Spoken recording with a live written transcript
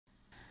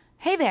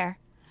Hey there!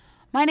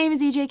 My name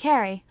is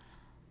Carey.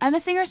 I'm a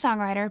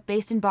singer-songwriter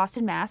based in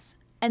Boston, Mass.,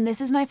 and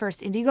this is my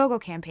first Indiegogo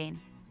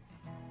campaign.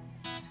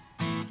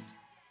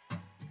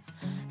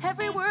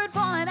 Every word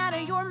falling out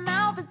of your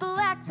mouth is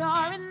black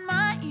tar in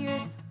my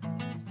ears.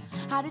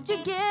 How did you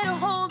get a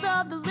hold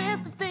of the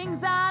list of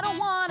things I don't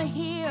want to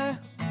hear?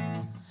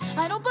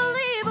 I don't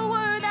believe a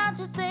word that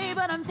you say,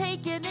 but I'm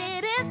taking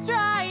it in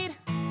stride.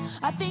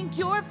 I think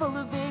you're full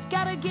of it,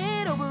 gotta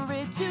get over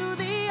it to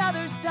the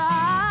other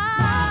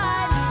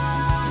side.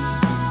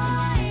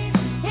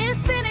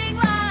 It's spinning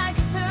like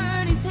a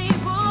turning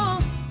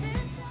table.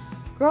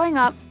 Growing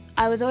up,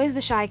 I was always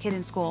the shy kid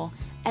in school,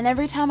 and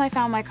every time I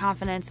found my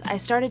confidence, I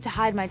started to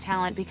hide my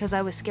talent because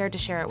I was scared to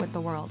share it with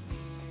the world.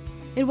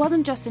 It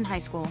wasn't just in high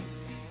school.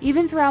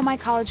 Even throughout my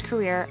college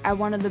career at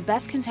one of the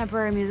best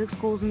contemporary music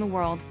schools in the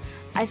world,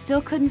 I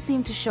still couldn't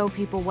seem to show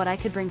people what I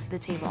could bring to the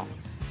table.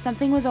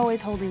 Something was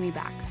always holding me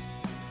back.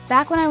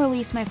 Back when I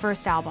released my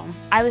first album,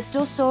 I was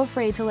still so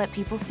afraid to let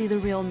people see the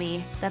real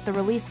me that the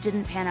release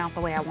didn't pan out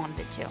the way I wanted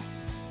it to.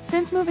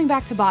 Since moving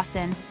back to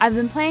Boston, I've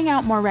been playing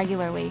out more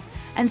regularly,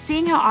 and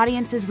seeing how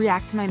audiences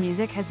react to my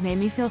music has made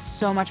me feel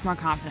so much more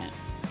confident.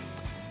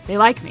 They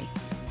like me.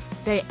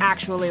 They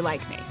actually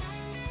like me.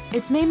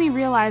 It's made me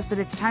realize that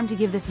it's time to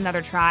give this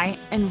another try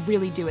and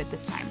really do it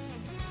this time.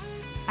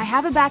 I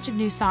have a batch of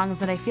new songs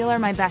that I feel are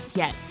my best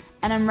yet,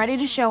 and I'm ready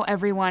to show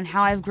everyone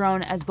how I've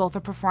grown as both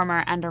a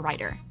performer and a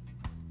writer.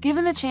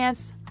 Given the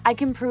chance, I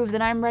can prove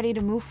that I'm ready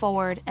to move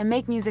forward and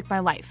make music my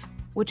life,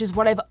 which is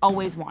what I've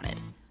always wanted.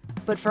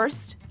 But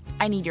first,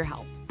 I need your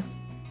help.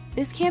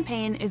 This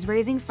campaign is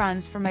raising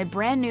funds for my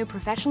brand new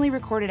professionally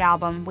recorded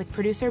album with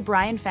producer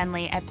Brian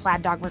Fenley at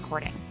Plaid Dog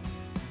Recording.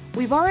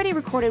 We've already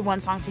recorded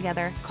one song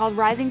together called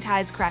Rising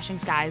Tides, Crashing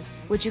Skies,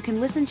 which you can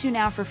listen to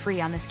now for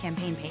free on this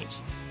campaign page.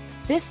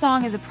 This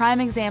song is a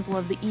prime example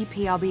of the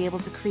EP I'll be able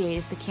to create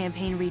if the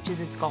campaign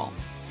reaches its goal.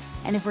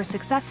 And if we're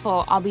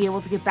successful, I'll be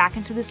able to get back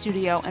into the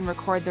studio and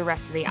record the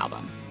rest of the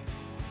album.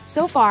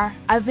 So far,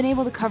 I've been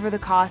able to cover the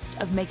cost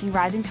of making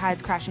Rising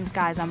Tides, Crashing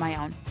Skies on my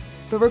own,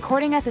 but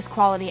recording at this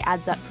quality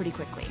adds up pretty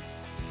quickly.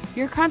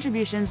 Your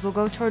contributions will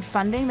go toward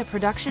funding the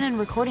production and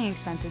recording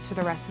expenses for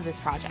the rest of this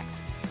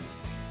project.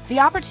 The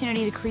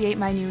opportunity to create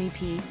my new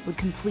EP would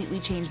completely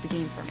change the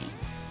game for me.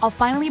 I'll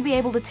finally be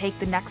able to take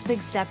the next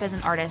big step as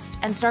an artist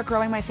and start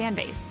growing my fan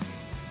base.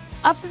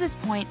 Up to this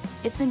point,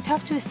 it's been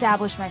tough to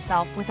establish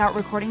myself without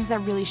recordings that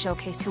really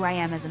showcase who I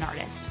am as an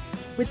artist.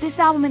 With this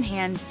album in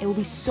hand, it will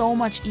be so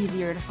much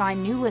easier to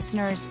find new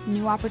listeners,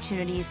 new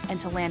opportunities, and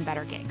to land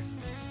better gigs.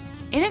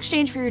 In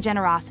exchange for your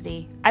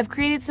generosity, I've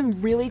created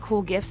some really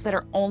cool gifts that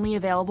are only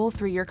available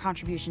through your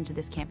contribution to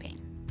this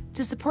campaign.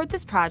 To support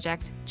this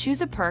project,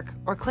 choose a perk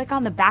or click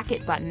on the Back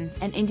It button,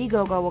 and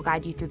Indiegogo will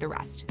guide you through the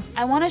rest.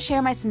 I want to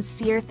share my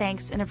sincere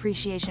thanks and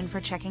appreciation for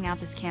checking out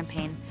this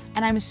campaign,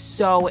 and I'm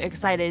so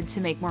excited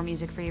to make more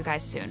music for you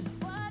guys soon.